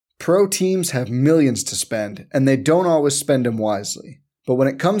Pro teams have millions to spend, and they don't always spend them wisely. But when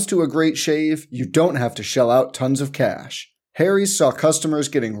it comes to a great shave, you don't have to shell out tons of cash. Harry's saw customers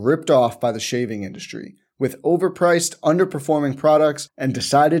getting ripped off by the shaving industry, with overpriced, underperforming products, and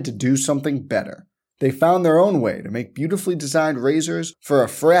decided to do something better. They found their own way to make beautifully designed razors for a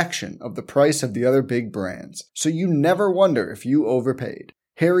fraction of the price of the other big brands, so you never wonder if you overpaid.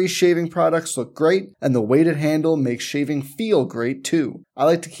 Harry's shaving products look great, and the weighted handle makes shaving feel great too. I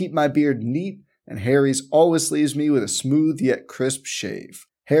like to keep my beard neat, and Harry's always leaves me with a smooth yet crisp shave.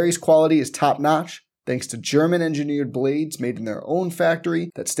 Harry's quality is top-notch, thanks to German-engineered blades made in their own factory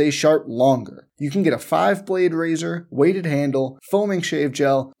that stay sharp longer. You can get a 5-blade razor, weighted handle, foaming shave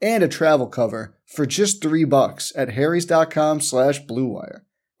gel, and a travel cover for just $3 at harrys.com/bluewire.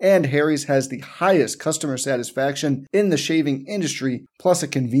 And Harry's has the highest customer satisfaction in the shaving industry, plus a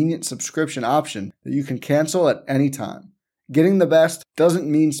convenient subscription option that you can cancel at any time. Getting the best doesn't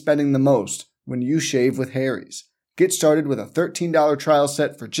mean spending the most when you shave with Harry's. Get started with a $13 trial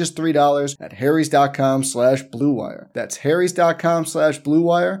set for just $3 at harrys.com/bluewire. That's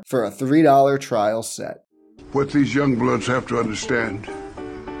harrys.com/bluewire for a $3 trial set. What these young bloods have to understand,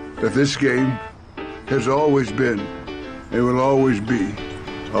 that this game has always been and will always be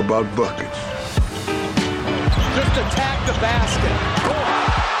about buckets. Just attack the basket.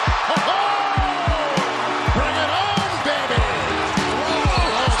 Bring it on, baby.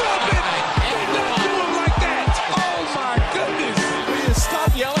 Stop it. Not do it like that. Oh, my goodness. Will you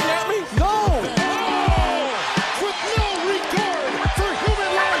stop yelling at me? No. With no regard for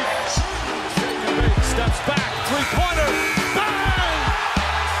human life. Steps back. Three-pointer. Bang.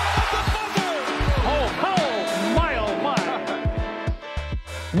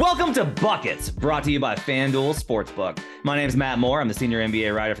 Welcome to Buckets, brought to you by FanDuel Sportsbook. My name is Matt Moore. I'm the senior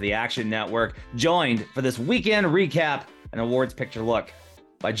NBA writer for the Action Network, joined for this weekend recap and awards picture look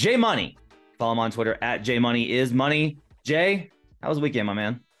by Jay Money. Follow him on Twitter at JMoneyIsMoney. Jay, how was the weekend, my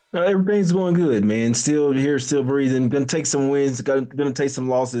man? Everything's going good, man. Still here, still breathing. Gonna take some wins, gonna take some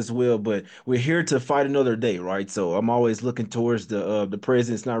losses as well, but we're here to fight another day, right? So I'm always looking towards the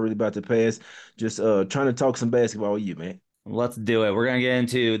present. It's not really about the past. Just trying to talk some basketball with you, man. Let's do it. We're going to get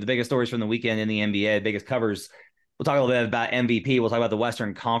into the biggest stories from the weekend in the NBA, biggest covers. We'll talk a little bit about MVP. We'll talk about the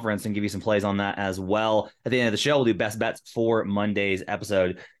Western Conference and give you some plays on that as well. At the end of the show, we'll do best bets for Monday's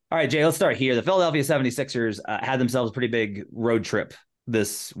episode. All right, Jay, let's start here. The Philadelphia 76ers had themselves a pretty big road trip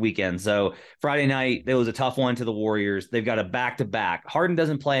this weekend. So Friday night, it was a tough one to the Warriors. They've got a back-to-back. Harden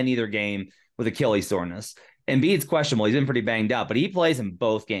doesn't play in either game with Achilles soreness. Embiid's questionable. He's been pretty banged up, but he plays in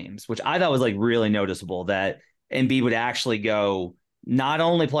both games, which I thought was like really noticeable that Embiid would actually go not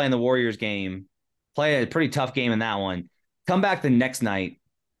only play in the Warriors game, play a pretty tough game in that one, come back the next night,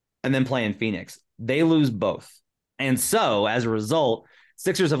 and then play in Phoenix. They lose both. And so, as a result,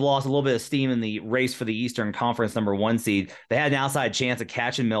 Sixers have lost a little bit of steam in the race for the Eastern Conference #1 seed. They had an outside chance of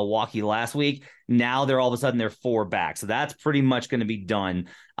catching Milwaukee last week. Now they're all of a sudden they're 4 back. So that's pretty much going to be done.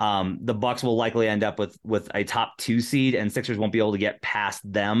 The Bucks will likely end up with a top 2 seed, and Sixers won't be able to get past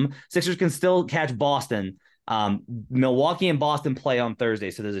them. Sixers can still catch Boston. Milwaukee and Boston play on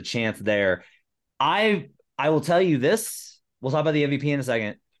Thursday, so there's a chance there. I will tell you this. We'll talk about the MVP in a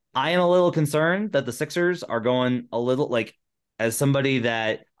second. I am a little concerned that the Sixers are going a little, like, as somebody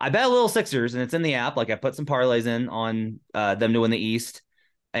that I bet a little Sixers, and it's in the app. Like, I put some parlays in on them to win the East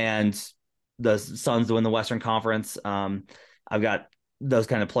and the Suns to win the Western Conference. I've got those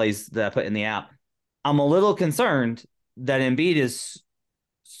kind of plays that I put in the app. I'm a little concerned that Embiid is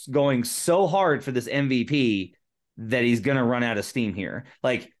going so hard for this MVP that he's going to run out of steam here.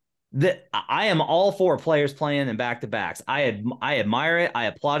 Like, I am all for players playing in back-to-backs. I admire it. I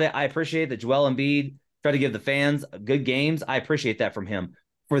applaud it. I appreciate that Joel Embiid tried to give the fans good games. I appreciate that from him.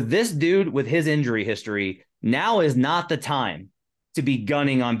 For this dude with his injury history, now is not the time to be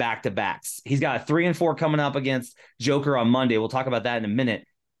gunning on back-to-backs. He's got a 3-4 coming up against Joker on Monday. We'll talk about that in a minute.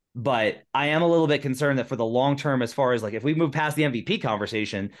 But I am a little bit concerned that for the long term, as far as like if we move past the MVP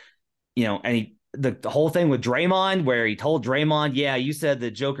conversation, you know, and the whole thing with Draymond, where he told Draymond, yeah, you said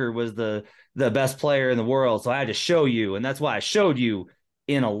that Joker was the best player in the world, so I had to show you, and that's why I showed you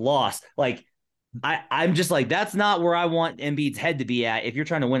in a loss. Like, I'm just like, that's not where I want Embiid's head to be at if you're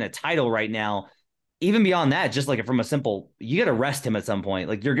trying to win a title right now. Even beyond that, just like from a simple, you got to rest him at some point.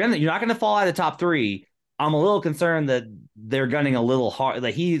 Like, you're not gonna fall out of top 3. I'm a little concerned that they're gunning a little hard.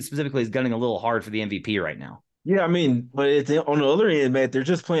 Like, he specifically is gunning a little hard for the MVP right now. Yeah, I mean, but on the other end, Matt, they're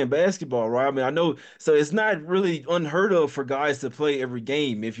just playing basketball, right? I mean, I know, so it's not really unheard of for guys to play every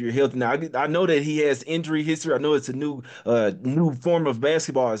game if you're healthy. Now, I know that he has injury history. I know it's a new form of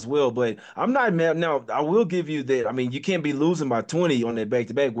basketball as well, but I'm not mad. Now, I will give you that. I mean, you can't be losing by 20 on that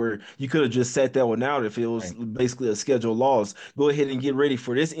back-to-back where you could have just sat that one out if it was Right. basically a scheduled loss. Go ahead and get ready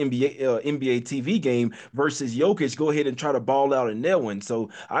for this NBA TV game versus Jokic. Go ahead and try to ball out in that one. So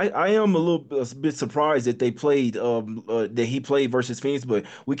I am a bit surprised that that he played versus Phoenix, but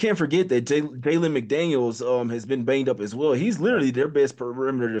we can't forget that Jalen McDaniels has been banged up as well. He's Right. literally their best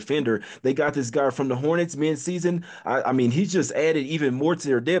perimeter defender. They got this guy from the Hornets mid-season. I mean, he's just added even more to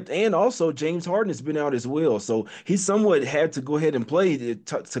their depth, and also James Harden has been out as well, so he somewhat had to go ahead and play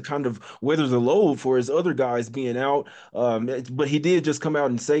to kind of weather the load for his other guys being out. But he did just come out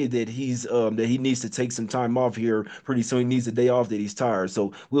and say that he needs to take some time off here pretty soon. He needs a day off, that he's tired.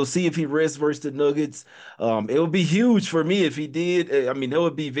 So we'll see if he rests versus the Nuggets. It would be huge for me if he did. I mean, that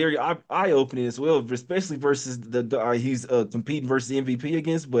would be very eye-opening as well, especially versus the guy he's competing versus the MVP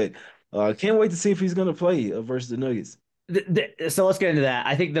against. But can't wait to see if he's going to play versus the Nuggets. So let's get into that.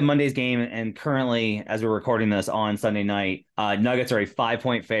 I think the Monday's game, and currently, as we're recording this on Sunday night, Nuggets are a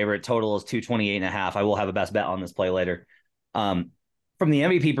 5-point favorite. Total is 228.5. I will have a best bet on this play later. From the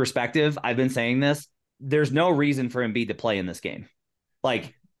MVP perspective, I've been saying this. There's no reason for Embiid to play in this game.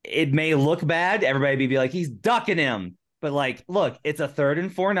 Like, it may look bad. Everybody be like, he's ducking him. But like, look, it's a 3rd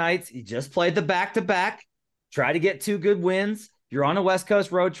and 4 nights. He just played the back-to-back. Try to get 2 good wins. You're on a West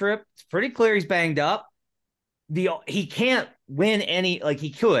Coast road trip. It's pretty clear he's banged up. He can't win any, like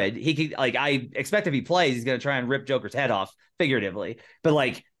he could like, I expect if he plays he's going to try and rip Joker's head off figuratively, but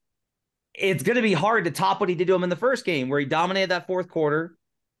like it's going to be hard to top what he did to him in the first game where he dominated that 4th quarter,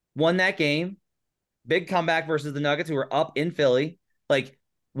 won that game, big comeback versus the Nuggets who were up in Philly. Like,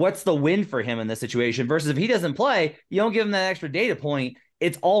 what's the win for him in this situation versus if he doesn't play, you don't give him that extra data point.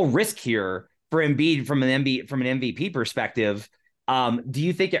 It's all risk here for Embiid from an MVP perspective. Do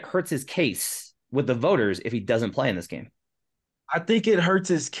you think it hurts his case with the voters if he doesn't play in this game? I think it hurts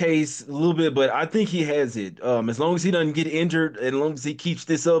his case a little bit, but I think he has it. As long as he doesn't get injured, and as long as he keeps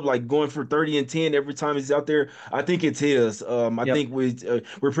this up, like going for 30 and 10 every time he's out there, I think it's his. I Yep. think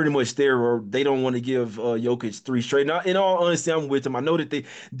we're pretty much there, or they don't want to give Jokic 3 straight. Now, in all honesty, I'm with him. I know that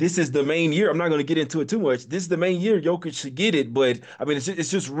this is the main year. I'm not going to get into it too much. This is the main year Jokic should get it, but I mean,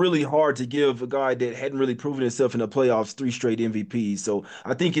 it's just really hard to give a guy that hadn't really proven himself in the playoffs 3 straight MVPs. So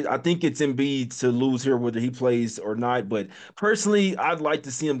I think it's Embiid to lose here, whether he plays or not, but. Personally, I'd like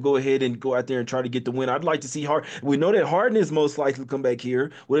to see him go ahead and go out there and try to get the win. I'd like to see Harden. We know that Harden is most likely to come back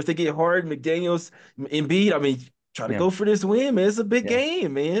here. What if they get Harden, McDaniels, Embiid? I mean, try to Yeah. go for this win, man. It's a big Yeah.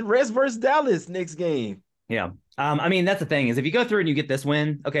 game, man. Reds versus Dallas next game. Yeah. I mean, that's the thing is if you go through and you get this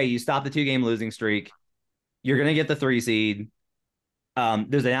win, okay, you stop the 2-game losing streak, you're going to get the 3 seed.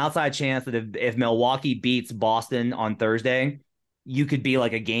 There's an outside chance that if Milwaukee beats Boston on Thursday, you could be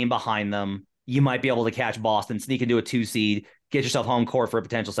like a game behind them. You might be able to catch Boston, sneak into a 2 seed, get yourself home court for a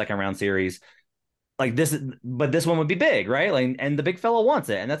potential 2nd round series. Like this, but this one would be big, right? Like, and the big fella wants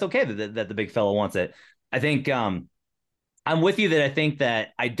it, and that's okay that the big fella wants it. I think I'm with you that I think that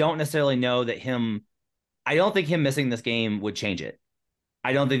I don't necessarily know that him. I don't think him missing this game would change it.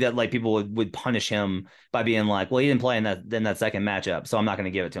 I don't think that like people would punish him by being like, well, he didn't play in that 2nd matchup, so I'm not going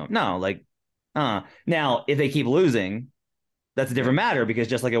to give it to him. No, like, now if they keep losing, that's a different matter because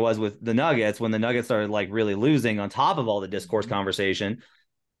just like it was with the Nuggets, when the Nuggets started like really losing on top of all the discourse conversation,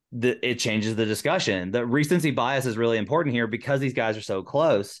 it changes the discussion. The recency bias is really important here because these guys are so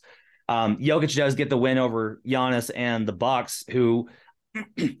close. Jokic does get the win over Giannis and the Bucks, who,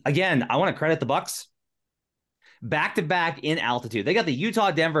 again, I want to credit the Bucks. Back-to-back in altitude. They got the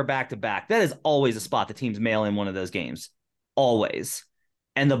Utah-Denver back-to-back. That is always a spot the teams mail in one of those games. Always.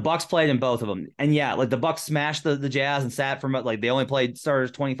 And the Bucks played in both of them. And yeah, like the Bucks smashed the Jazz and sat from like they only played starters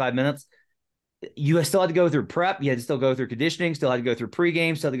 25 minutes. You still had to go through prep. You had to still go through conditioning, still had to go through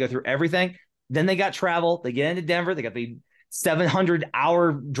pregame, still had to go through everything. Then they got travel. They get into Denver. They got the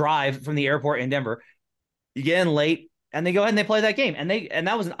 700-hour drive from the airport in Denver. You get in late, and they go ahead and they play that game.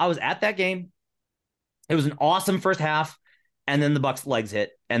 I was at that game. It was an awesome first half, and then the Bucks' legs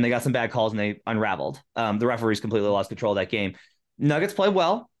hit, and they got some bad calls, and they unraveled. The referees completely lost control of that game. Nuggets played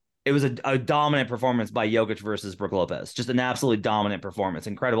well. It was a dominant performance by Jokic versus Brook Lopez. Just an absolutely dominant performance.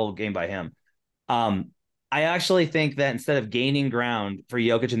 Incredible game by him. I actually think that instead of gaining ground for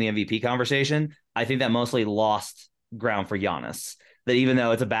Jokic in the MVP conversation, I think that mostly lost ground for Giannis. That even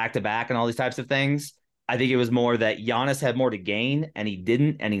though it's a back-to-back and all these types of things, I think it was more that Giannis had more to gain and he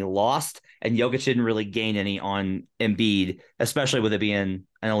didn't, and he lost, and Jokic didn't really gain any on Embiid, especially with it being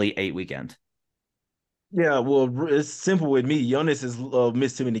an Elite 8 weekend. Yeah, well, it's simple with me. Giannis has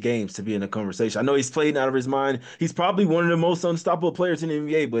missed too many games to be in the conversation. I know he's played out of his mind. He's probably one of the most unstoppable players in the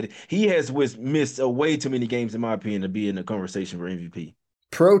NBA, but he has missed way too many games, in my opinion, to be in the conversation for MVP.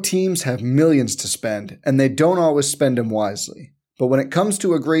 Pro teams have millions to spend, and they don't always spend them wisely. But when it comes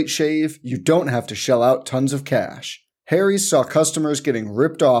to a great shave, you don't have to shell out tons of cash. Harry's saw customers getting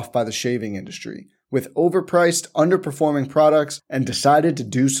ripped off by the shaving industry with overpriced, underperforming products and decided to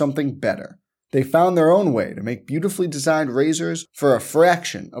do something better. They found their own way to make beautifully designed razors for a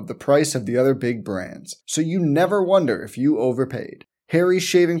fraction of the price of the other big brands, so you never wonder if you overpaid. Harry's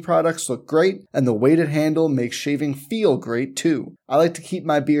shaving products look great, and the weighted handle makes shaving feel great too. I like to keep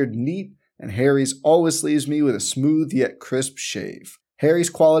my beard neat, and Harry's always leaves me with a smooth yet crisp shave. Harry's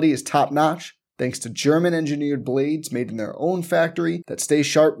quality is top-notch, thanks to German-engineered blades made in their own factory that stay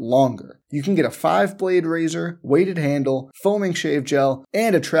sharp longer. You can get a 5-blade razor, weighted handle, foaming shave gel,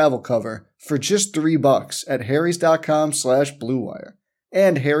 and a travel cover for just $3 at harrys.com/bluewire.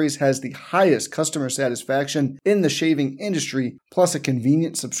 And Harry's has the highest customer satisfaction in the shaving industry, plus a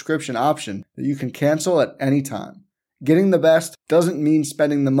convenient subscription option that you can cancel at any time. Getting the best doesn't mean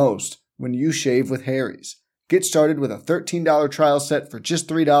spending the most when you shave with Harry's. Get started with a $13 trial set for just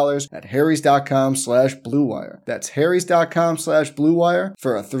 $3 at harrys.com/bluewire. That's harrys.com/bluewire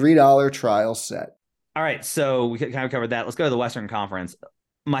for a $3 trial set. All right, so we kind of covered that. Let's go to the Western Conference.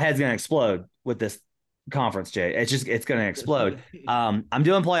 My head's going to explode with this conference, Jay. It's going to explode. I'm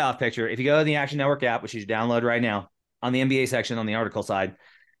doing playoff picture. If you go to the Action Network app, which you should download right now, on the NBA section, on the article side,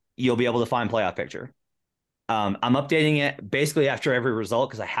 you'll be able to find playoff picture. I'm updating it basically after every result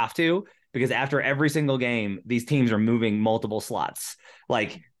because I have to, because after every single game, these teams are moving multiple slots.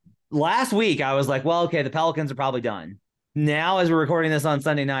 Like last week, I was like, well, okay, the Pelicans are probably done. Now, as we're recording this on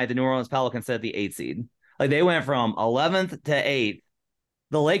Sunday night, the New Orleans Pelicans set the 8th seed. Like they went from 11th to 8th.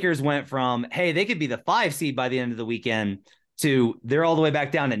 The Lakers went from, hey, they could be the 5 seed by the end of the weekend to they're all the way back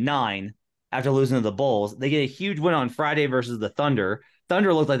down to 9 after losing to the Bulls. They get a huge win on Friday versus the Thunder.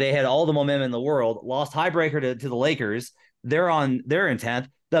 Thunder looked like they had all the momentum in the world, lost tiebreaker to the Lakers. They're in 10th.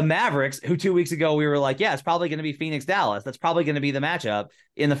 The Mavericks, who 2 weeks ago we were like, yeah, it's probably going to be Phoenix-Dallas. That's probably going to be the matchup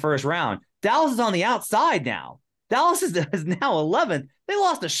in the first round. Dallas is on the outside now. Dallas is now 11th. They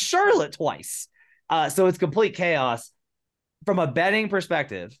lost to Charlotte twice. So it's complete chaos. From a betting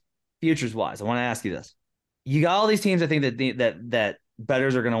perspective, futures-wise, I want to ask you this. You got all these teams I think that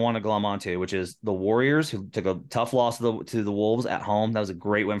bettors are going to want to glom onto, which is the Warriors, who took a tough loss to the Wolves at home. That was a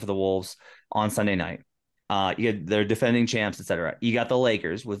great win for the Wolves on Sunday night. You get their defending champs, etc. You got the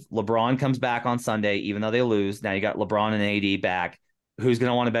Lakers with LeBron comes back on Sunday, even though they lose. Now you got LeBron and AD back. Who's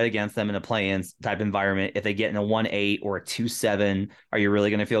going to want to bet against them in a play-in type environment? If they get in a 1-8 or a 2-7, are you really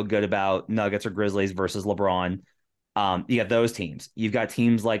going to feel good about Nuggets or Grizzlies versus LeBron? You got those teams. You've got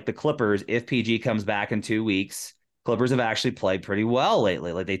teams like the Clippers. If PG comes back in 2 weeks, Clippers have actually played pretty well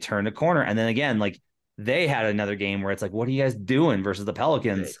lately. Like they turned a corner. And then again, like they had another game where it's like, what are you guys doing versus the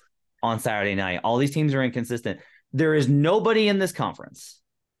Pelicans on Saturday night? All these teams are inconsistent. There is nobody in this conference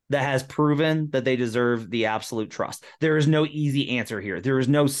that has proven that they deserve the absolute trust. There is no easy answer here. There is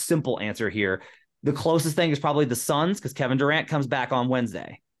no simple answer here. The closest thing is probably the Suns because Kevin Durant comes back on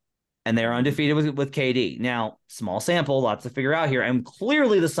Wednesday and they're undefeated with KD. Now, small sample, lots to figure out here. And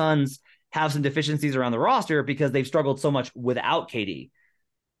clearly the Suns have some deficiencies around the roster because they've struggled so much without KD.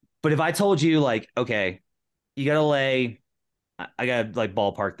 But if I told you like, okay, you got to lay, I got to like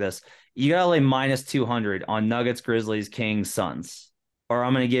ballpark this. You got to lay minus 200 on Nuggets, Grizzlies, Kings, Suns. Or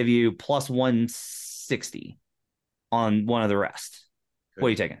I'm going to give you plus 160 on one of the rest. What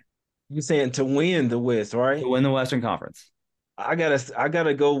are you taking? You're saying to win the West, right? To win the Western Conference. I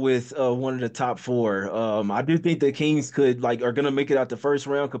gotta go with one of the top 4. I do think the Kings are gonna make it out the first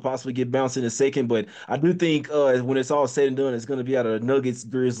round, could possibly get bounced in the second, but I do think when it's all said and done, it's gonna be out of the Nuggets,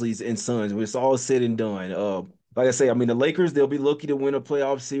 Grizzlies, and Suns. When it's all said and done, like I say, I mean the Lakers, they'll be lucky to win a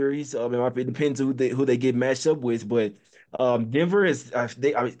playoff series. It depends who they get matched up with, but Denver is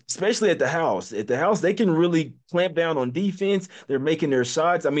especially at the house. At the house, they can really clamp down on defense. They're making their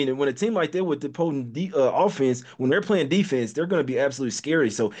shots. I mean, when a team like that with the potent offense, when they're playing defense, they're going to be absolutely scary.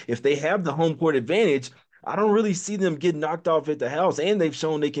 So if they have the home court advantage, I don't really see them get knocked off at the house, and they've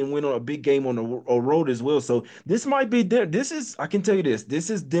shown they can win on a big game on a road as well. So this might be I can tell you this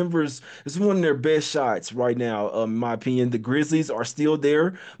is Denver's. This is one of their best shots right now, in my opinion. The Grizzlies are still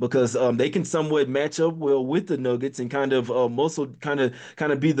there because they can somewhat match up well with the Nuggets and kind of muscle kind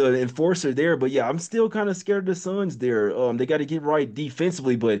of be the enforcer there. But yeah, I'm still kind of scared of the Suns there. They got to get right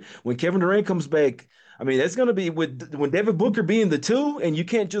defensively, but when Kevin Durant comes back, I mean, that's going to be with when Devin Booker being the two, and you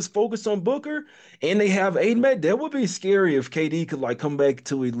can't just focus on Booker, and they have Aiden Matt. That would be scary if KD could like come back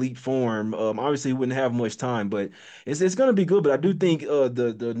to elite form. Obviously, he wouldn't have much time, but it's going to be good. But I do think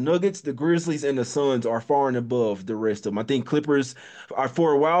the Nuggets, the Grizzlies, and the Suns are far and above the rest of them. I think Clippers are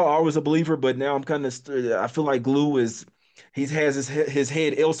for a while I was a believer, but now I'm kind of I feel like Glue is. He has his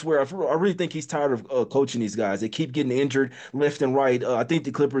head elsewhere. I really think he's tired of coaching these guys. They keep getting injured left and right. I think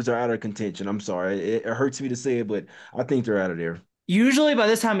the Clippers are out of contention. I'm sorry. It hurts me to say it, but I think they're out of there. Usually by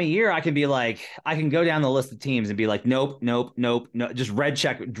this time of year, I can be like, I can go down the list of teams and be like, nope, nope, nope, no, just red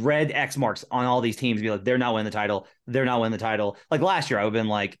X marks on all these teams. Be like, they're not winning the title. They're not winning the title. Like last year, I would have been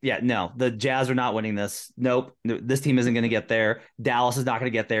like, yeah, no, the Jazz are not winning this. Nope, no, this team isn't going to get there. Dallas is not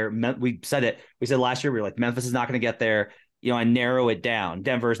going to get there. We said it. We said last year, we were like, Memphis is not going to get there. I narrow it down.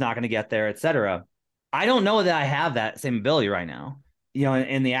 Denver is not going to get there, etc. I don't know that I have that same ability right now.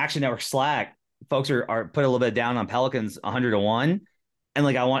 In the Action Network Slack, folks are put a little bit down on Pelicans 100-1. And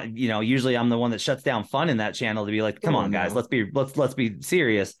like I want, usually I'm the one that shuts down fun in that channel to be like, come on, guys, let's be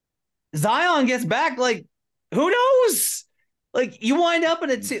serious. Zion gets back, like, who knows? Like you wind up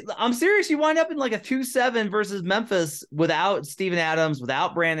I'm serious, you wind up in like a 2-7 versus Memphis without Steven Adams,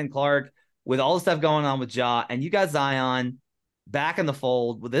 without Brandon Clark, with all the stuff going on with Ja, and you got Zion back in the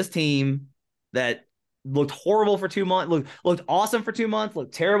fold with this team that looked horrible for 2 months, looked awesome for 2 months,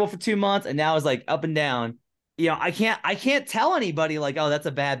 looked terrible for 2 months, and now is like up and down. I can't tell anybody like, oh, that's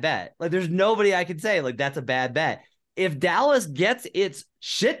a bad bet. Like there's nobody I could say like that's a bad bet. If Dallas gets its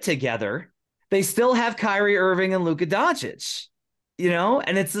shit together, they still have Kyrie Irving and Luka Doncic,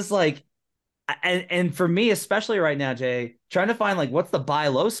 and it's just like, and for me, especially right now, Jay, trying to find like, what's the buy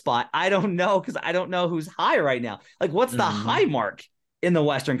low spot? I don't know. Cause I don't know who's high right now. Like what's the high mark in the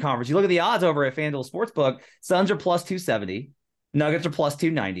Western Conference? You look at the odds over at FanDuel Sportsbook, Suns are plus 270. Nuggets are plus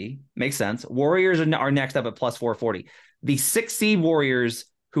 290. Makes sense. Warriors are next up at plus 440. The 6 seed Warriors,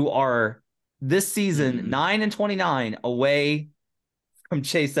 who are this season 9-29 away from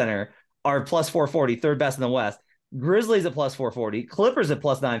Chase Center, are plus 440, third best in the West. Grizzlies at plus 440, Clippers at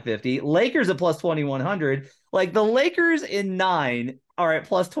plus 950, Lakers at plus 2100. Like the Lakers in 9 are at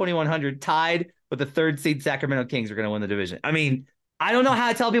plus 2100, tied with the third seed Sacramento Kings are going to win the division. I mean, I don't know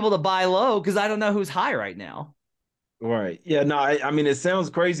how to tell people to buy low because I don't know who's high right now. Right. Yeah. No, I mean, it sounds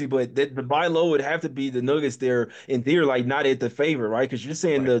crazy, but the buy low would have to be the Nuggets there in theory, like not at the favorite, right? Because you're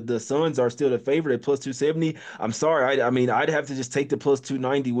saying the Suns are still the favorite at plus 270. I'm sorry. I mean, I'd have to just take the plus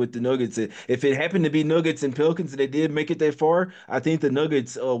 290 with the Nuggets. If it happened to be Nuggets and Pelicans and they did make it that far, I think the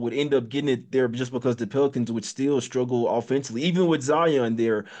Nuggets would end up getting it there just because the Pelicans would still struggle offensively. Even with Zion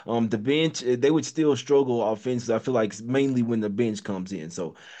there, the bench, they would still struggle offensively. I feel like it's mainly when the bench comes in.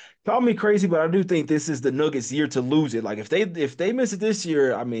 So, call me crazy, but I do think this is the Nuggets' year to lose it. Like if they miss it this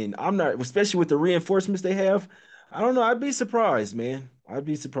year, I mean, I'm not, especially with the reinforcements they have. I don't know. I'd be surprised, man. I'd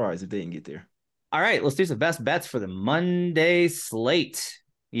be surprised if they didn't get there. All right, let's do some best bets for the Monday slate.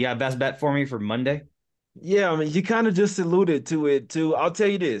 You got best bet for me for Monday? Yeah, I mean, you kind of just alluded to it too. I'll tell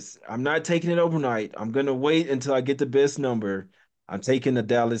you this: I'm not taking it overnight. I'm gonna wait until I get the best number. I'm taking the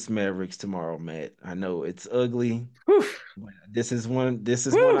Dallas Mavericks tomorrow, Matt. I know it's ugly. Whew. This is one. This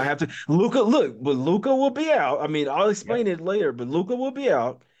is one I have to. Luka, look, but Luka will be out. I mean, I'll explain it later, but Luka will be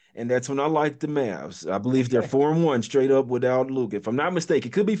out, and that's when I like the Mavs. I believe they're 4-1 straight up without Luka. If I'm not mistaken,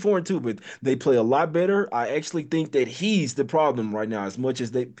 it could be 4-2, but they play a lot better. I actually think that he's the problem right now, as much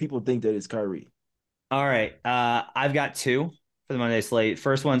as people think that it's Kyrie. All right, I've got 2 for the Monday slate.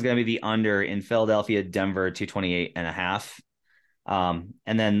 First one's gonna be the under in Philadelphia, Denver, 228.5.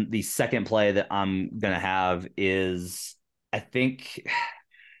 And then the second play that I'm gonna have is, I think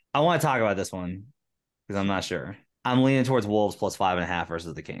I want to talk about this one because I'm not sure. I'm leaning towards Wolves plus 5.5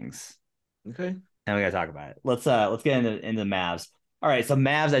 versus the Kings. Okay. And we gotta talk about it. Let's get into the Mavs. All right, so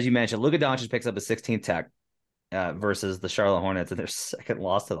Mavs, as you mentioned, Luka Doncic picks up a 16th tech versus the Charlotte Hornets and their second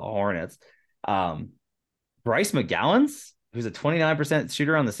loss to the Hornets. Bryce McGowan's, who's a 29%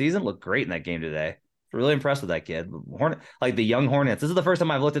 shooter on the season, looked great in that game today. Really impressed with that kid. Like the young Hornets. This is the first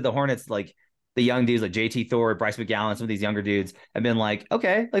time I've looked at the Hornets, like the young dudes like JT Thor, Bryce McGowan, some of these younger dudes, have been like,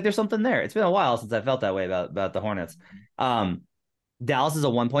 okay, like there's something there. It's been a while since I felt that way about the Hornets. Dallas is a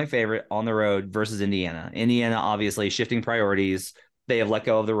 1-point favorite on the road versus Indiana. Indiana, obviously, shifting priorities. They have let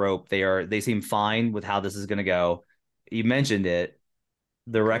go of the rope. They seem fine with how this is going to go. You mentioned it.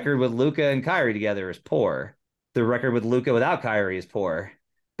 The record with Luka and Kyrie together is poor. The record with Luka without Kyrie is poor.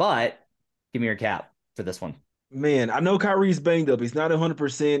 But give me your cap for this one. Man, I know Kyrie's banged up. He's not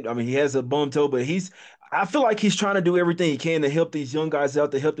 100%. I mean, he has a bum toe, but I feel like he's trying to do everything he can to help these young guys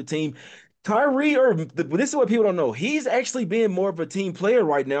out, to help the team. Kyrie, this is what people don't know. He's actually being more of a team player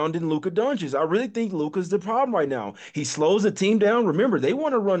right now than Luka Doncic. I really think Luka's the problem right now. He slows the team down. Remember, they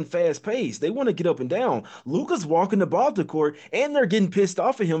want to run fast pace. They want to get up and down. Luka's walking the ball to court, and they're getting pissed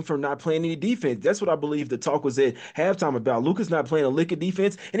off at him for not playing any defense. That's what I believe the talk was at halftime about. Luka's not playing a lick of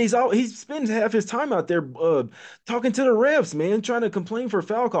defense, and he spends half his time out there talking to the refs, man, trying to complain for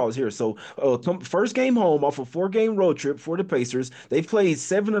foul calls here. So, first game home off a 4-game road trip for the Pacers. They've played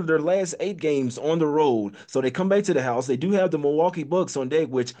 7 of their last 8 games on the road. So they come back to the house. They do have the Milwaukee Bucks on deck,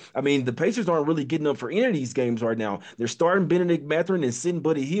 which, I mean, the Pacers aren't really getting up for any of these games right now. They're starting Benedict Mathurin and sitting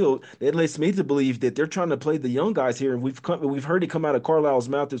Buddy Hield. That lets me to believe that they're trying to play the young guys here, and we've heard it come out of Carlisle's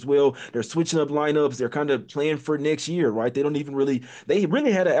mouth as well. They're switching up lineups. They're kind of playing for next year, right? They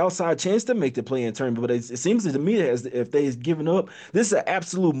really had an outside chance to make the play-in tournament, but it seems to me as if they've given up, this is an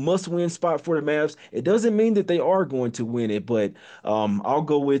absolute must-win spot for the Mavs. It doesn't mean that they are going to win it, but I'll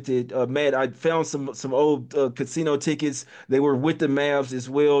go with it. Matt, I found some old casino tickets. They were with the Mavs as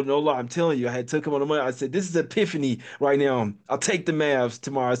well. No lie, I'm telling you, I had took them on the money. I said, this is epiphany right now. I'll take the Mavs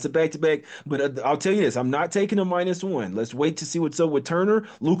tomorrow. It's a back-to-back, but I'll tell you this, I'm not taking a -1. Let's wait to see what's up with Turner.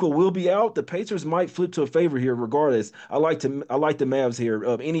 Luka will be out. The Pacers might flip to a favor here regardless. I like the Mavs here.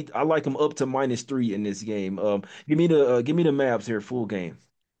 I like them up to -3 in this game. Give me the Mavs here full game.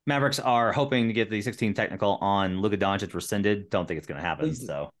 Mavericks are hoping to get the 16 technical on Luka Doncic rescinded. Don't think it's going to happen.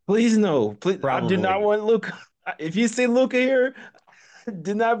 Please no. Please, probably. I do not want Luka. If you see Luka here,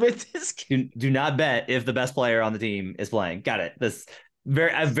 do not bet this game. Do not bet if the best player on the team is playing. Got it. This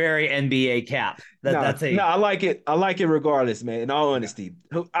a very NBA cap. I like it. I like it regardless, man. In all honesty,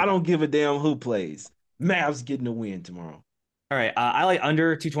 I don't give a damn who plays. Mavs getting the win tomorrow. All right. I like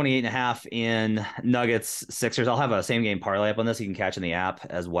under 228.5 in Nuggets Sixers. I'll have a same game parlay up on this. You can catch in the app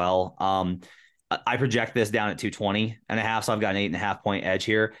as well. I project this down at 220.5. So I've got an 8.5 point edge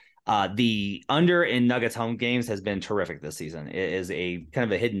here. The under in Nuggets home games has been terrific this season. It is a kind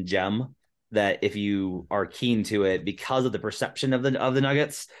of a hidden gem that if you are keen to it because of the perception of the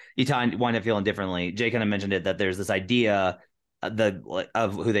Nuggets, you wind up feeling differently. Jay kind of mentioned it, that there's this idea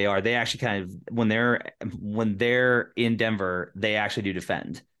of who they are. They actually kind of, when they're in Denver, they actually do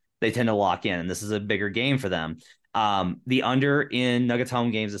defend. They tend to lock in, and this is a bigger game for them. The under in Nuggets home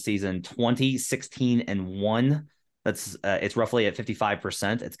games this season, 20, 16, and 1. That's it's roughly at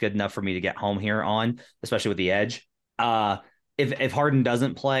 55%. It's good enough for me to get home here on, especially with the edge. If Harden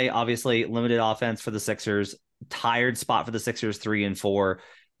doesn't play, obviously limited offense for the Sixers, tired spot for the Sixers 3 and 4.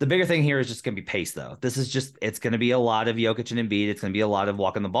 The bigger thing here is just going to be pace, though. It's going to be a lot of Jokic and Embiid. It's going to be a lot of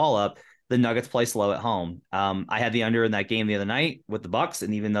walking the ball up. The Nuggets play slow at home. I had the under in that game the other night with the Bucks,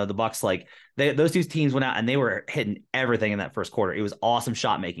 and even though the Bucks, those two teams went out and they were hitting everything in that first quarter. It was awesome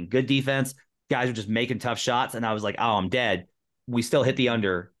shot making, good defense. Guys were just making tough shots, and I was like, oh, I'm dead. We still hit the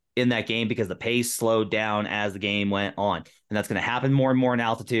under in that game because the pace slowed down as the game went on, and that's going to happen more and more in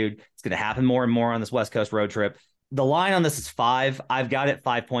altitude. It's going to happen more and more on this West Coast road trip. The line on this is 5. I've got it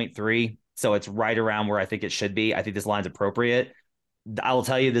 5.3, so it's right around where I think it should be. I think this line's appropriate. I will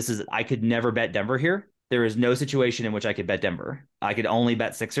tell you, I could never bet Denver here. There is no situation in which I could bet Denver. I could only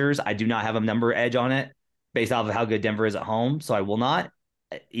bet Sixers. I do not have a number edge on it based off of how good Denver is at home, so I will not.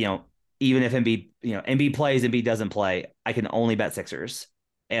 Even if Embiid plays, Embiid doesn't play, I can only bet Sixers,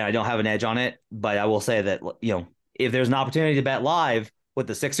 and I don't have an edge on it. But I will say that if there's an opportunity to bet live with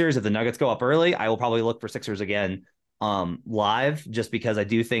the Sixers, if the Nuggets go up early, I will probably look for Sixers again live, just because I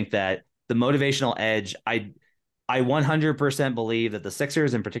do think that the motivational edge, I 100% believe that the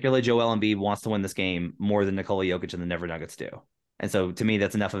Sixers, and particularly Joel Embiid, wants to win this game more than Nikola Jokic and the Denver Nuggets do. And so to me,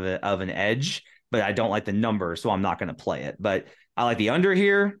 that's enough of an edge, but I don't like the number, so I'm not going to play it. But I like the under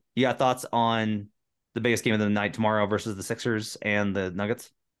here. You got thoughts on the biggest game of the night tomorrow versus the Sixers and the Nuggets?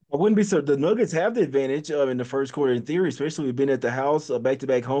 I wouldn't be so. The Nuggets have the advantage in the first quarter in theory, especially we've been at the house,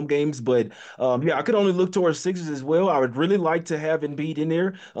 back-to-back home games. But I could only look towards Sixers as well. I would really like to have Embiid in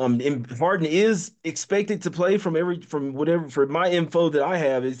there. And Harden is expected to play from my info that I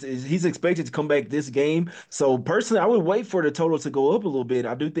have is he's expected to come back this game. So personally, I would wait for the total to go up a little bit.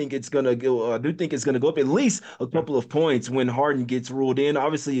 I do think it's gonna go. I do think it's gonna go up at least a couple of points when Harden gets ruled in.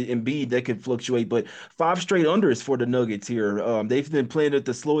 Obviously, Embiid that could fluctuate, but 5 straight unders for the Nuggets here. They've been playing at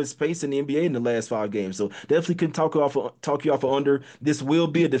the slowest pace in the NBA in the last 5 games. So definitely can talk you off of under. This will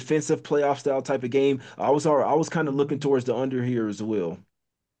be a defensive playoff style type of game. I was kind of looking towards the under here as well.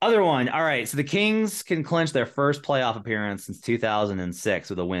 Other one. All right. So the Kings can clinch their first playoff appearance since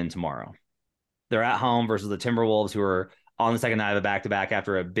 2006 with a win tomorrow. They're at home versus the Timberwolves, who are on the second night of a back-to-back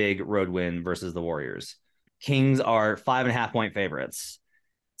after a big road win versus the Warriors. Kings are 5.5 point favorites.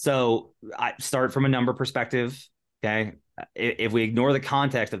 So I start from a number perspective. Okay. if we ignore the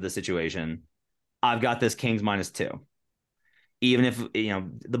context of the situation, I've got this Kings -2. Even if,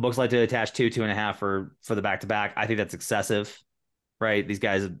 the books like to attach 2.5 for the back-to-back, I think that's excessive, right? These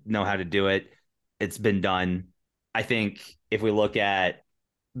guys know how to do it. It's been done. I think if we look at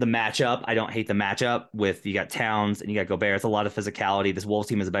the matchup, I don't hate the matchup with, you got Towns and you got Gobert. It's a lot of physicality. This Wolves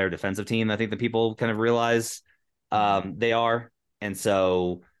team is a better defensive team, I think, that people kind of realize they are. And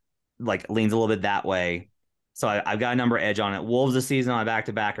so, leans a little bit that way. So I've got a number edge on it. Wolves this season on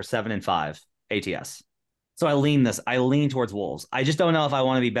back-to-back are 7-5 ATS. So I lean towards Wolves. I just don't know if I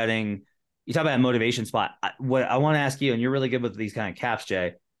want to be betting. You talk about a motivation spot. What I want to ask you, and you're really good with these kind of caps,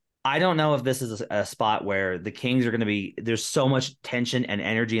 Jay. I don't know if this is a spot where the Kings are going to be, there's so much tension and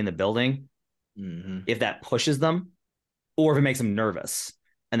energy in the building, if that pushes them, or if it makes them nervous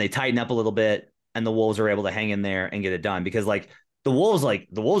and they tighten up a little bit and the Wolves are able to hang in there and get it done. Because the Wolves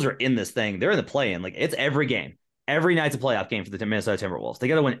are in this thing. They're in the play-in. It's every game. Every night's a playoff game for the Minnesota Timberwolves. They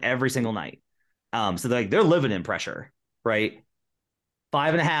got to win every single night. So they're living in pressure, right?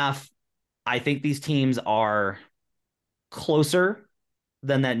 5.5. I think these teams are closer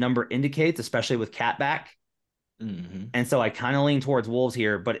than that number indicates, especially with Cat back. And so I kind of lean towards Wolves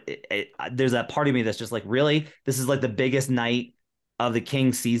here, but there's that part of me that's just really, this is the biggest night of the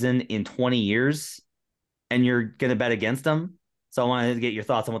Kings season in 20 years, and you're going to bet against them. So I wanted to get your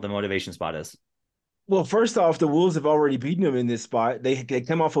thoughts on what the motivation spot is. Well, first off, the Wolves have already beaten them in this spot. They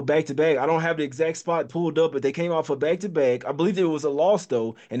came off a back-to-back. I don't have the exact spot pulled up, but they came off a back-to-back. I believe it was a loss,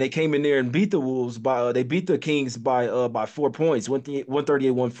 though, and they came in there and beat the Wolves they beat the Kings by 4 points,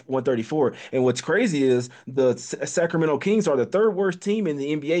 138-134. And what's crazy is the Sacramento Kings are the third worst team in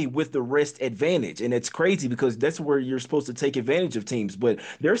the NBA with the rest advantage. And it's crazy because that's where you're supposed to take advantage of teams. But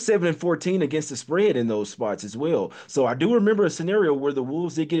they're 7-14 against the spread in those spots as well. So I do remember a scenario where the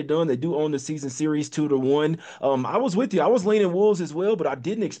Wolves did get it done. They do own the season series 2-1. I was with you. I was leaning Wolves as well, but I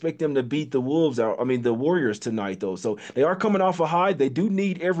didn't expect them to beat the Warriors tonight, though. So they are coming off a high. They do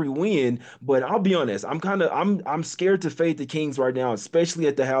need every win, but I'll be honest. I'm scared to fade the Kings right now, especially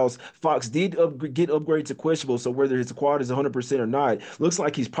at the house. Fox did get upgraded to questionable, so whether his quad is 100% or not, looks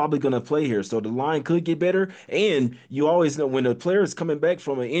like he's probably going to play here. So the line could get better, and you always know when a player is coming back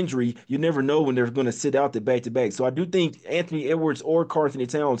from an injury, you never know when they're going to sit out the back-to-back. So I do think Anthony Edwards or Karl-Anthony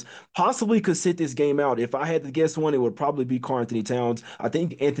Towns possibly could sit this game out. If I had to guess one, it would probably be Karl-Anthony Towns. I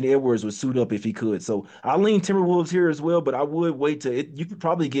think Anthony Edwards would suit up if he could. So I lean Timberwolves here as well, but I would wait you could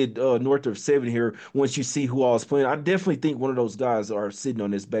probably get north of 7 here once you see who all is playing. I definitely think one of those guys are sitting on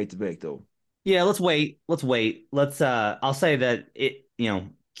this back-to-back, though. Yeah, let's wait. I'll say that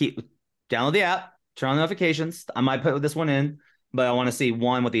keep download the app, turn on notifications. I might put this one in, but I want to see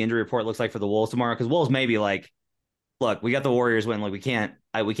what the injury report looks like for the Wolves tomorrow, because Wolves may be look, we got the Warriors win. We can't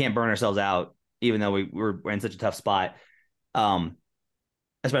burn ourselves out, even though we're in such a tough spot.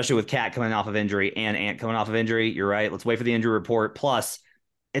 Especially with Cat coming off of injury and Ant coming off of injury. You're right. Let's wait for the injury report. Plus,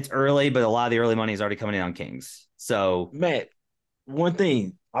 it's early, but a lot of the early money is already coming in on Kings. So, Matt, one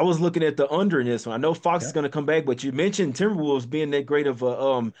thing. I was looking at the under in this one. I know Fox is going to come back, but you mentioned Timberwolves being great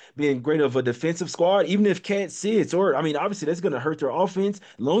of a defensive squad. Even if Cat sits, obviously that's going to hurt their offense.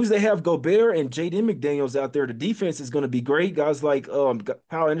 As long as they have Gobert and Jaden McDaniels out there, the defense is going to be great. Guys like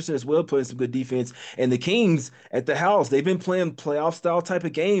Kyle Anderson as well playing some good defense. And the Kings at the house, they've been playing playoff style type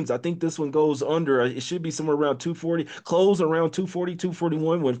of games. I think this one goes under. It should be somewhere around 240, close around 240,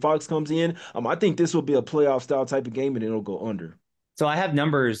 241 when Fox comes in. I think this will be a playoff style type of game, and it'll go under. So I have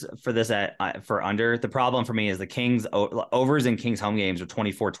numbers for this for under. The problem for me is the Kings overs in Kings home games are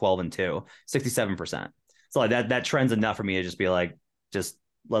 24, 12, and 2, 67%. So that trend's enough for me to just be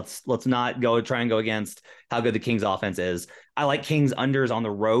let's not try and go against how good the Kings offense is. I like Kings unders on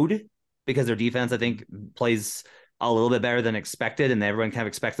the road because their defense, I think, plays a little bit better than expected, and everyone kind of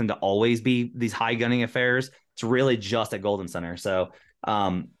expects them to always be these high gunning affairs. It's really just at Golden Center. So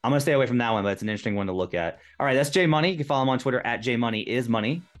I'm going to stay away from that one, but it's an interesting one to look at. All right, that's Jay Money. You can follow him on Twitter at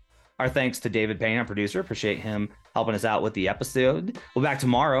JMoneyIsMoney. Our thanks to David Payne, our producer. Appreciate him helping us out with the episode. We'll be back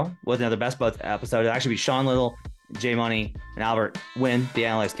tomorrow with another Best Bets episode. It'll actually be Sean Little, Jay Money, and Albert Wynn, the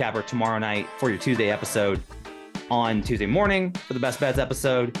Analytics Capper, tomorrow night for your Tuesday episode. On Tuesday morning for the Best Bets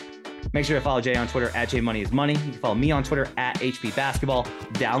episode. Make sure to follow Jay on Twitter at JMoneyIsMoney. You can follow me on Twitter at HP Basketball.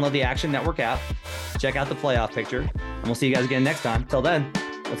 Download the Action Network app. Check out the playoff picture. And we'll see you guys again next time. Till then,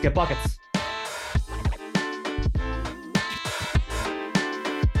 let's get buckets.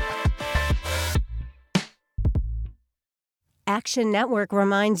 Action Network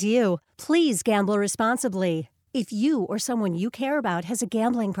reminds you, please gamble responsibly. If you or someone you care about has a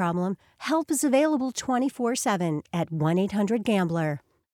gambling problem, help is available 24/7 at 1-800-GAMBLER.